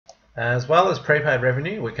As well as prepaid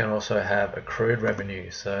revenue, we can also have accrued revenue.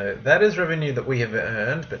 So that is revenue that we have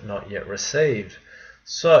earned but not yet received.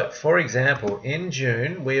 So, for example, in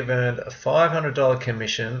June, we have earned a $500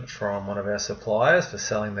 commission from one of our suppliers for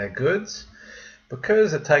selling their goods.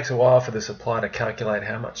 Because it takes a while for the supplier to calculate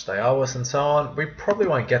how much they owe us and so on, we probably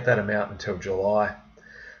won't get that amount until July.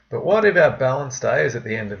 But what if our balance day is at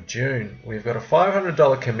the end of June? We've got a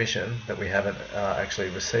 $500 commission that we haven't actually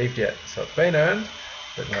received yet. So it's been earned,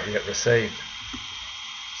 but not yet received.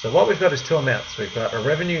 So what we've got is two amounts. We've got a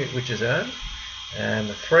revenue which is earned, and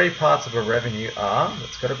the three parts of a revenue are,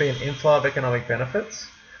 it's got to be an inflow of economic benefits.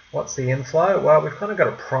 What's the inflow? Well, we've kind of got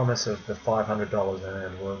a promise of the $500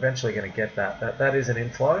 earned. We're eventually going to get that. That is an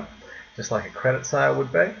inflow, just like a credit sale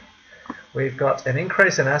would be. We've got an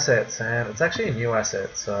increase in assets, and it's actually a new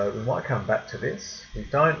asset, so we might come back to this. We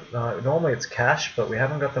don't normally it's cash, but we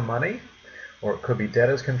haven't got the money, or it could be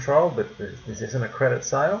debtors controlled, but this isn't a credit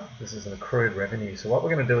sale. This is an accrued revenue. So what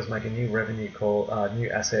we're going to do is make a new new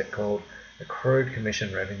asset called accrued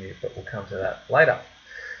commission revenue, but we'll come to that later.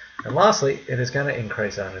 And lastly, it is going to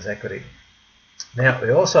increase owner's equity. Now,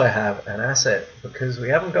 we also have an asset, because we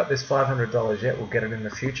haven't got this $500 yet, we'll get it in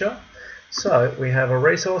the future. So we have a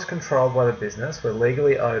resource controlled by the business. We're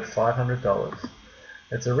legally owed $500.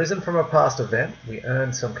 It's arisen from a past event. We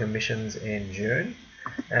earned some commissions in June,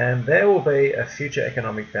 and there will be a future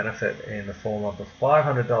economic benefit in the form of the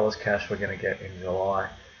 $500 cash we're going to get in July.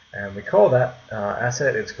 And we call that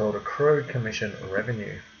asset, it's called accrued commission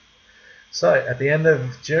revenue. So at the end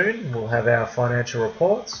of June, we'll have our financial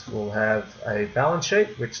reports. We'll have a balance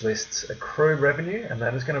sheet which lists accrued revenue, and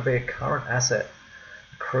that is going to be a current asset,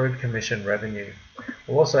 accrued commission revenue.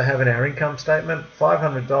 We'll also have in our income statement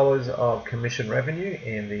 $500 of commission revenue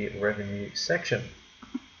in the revenue section.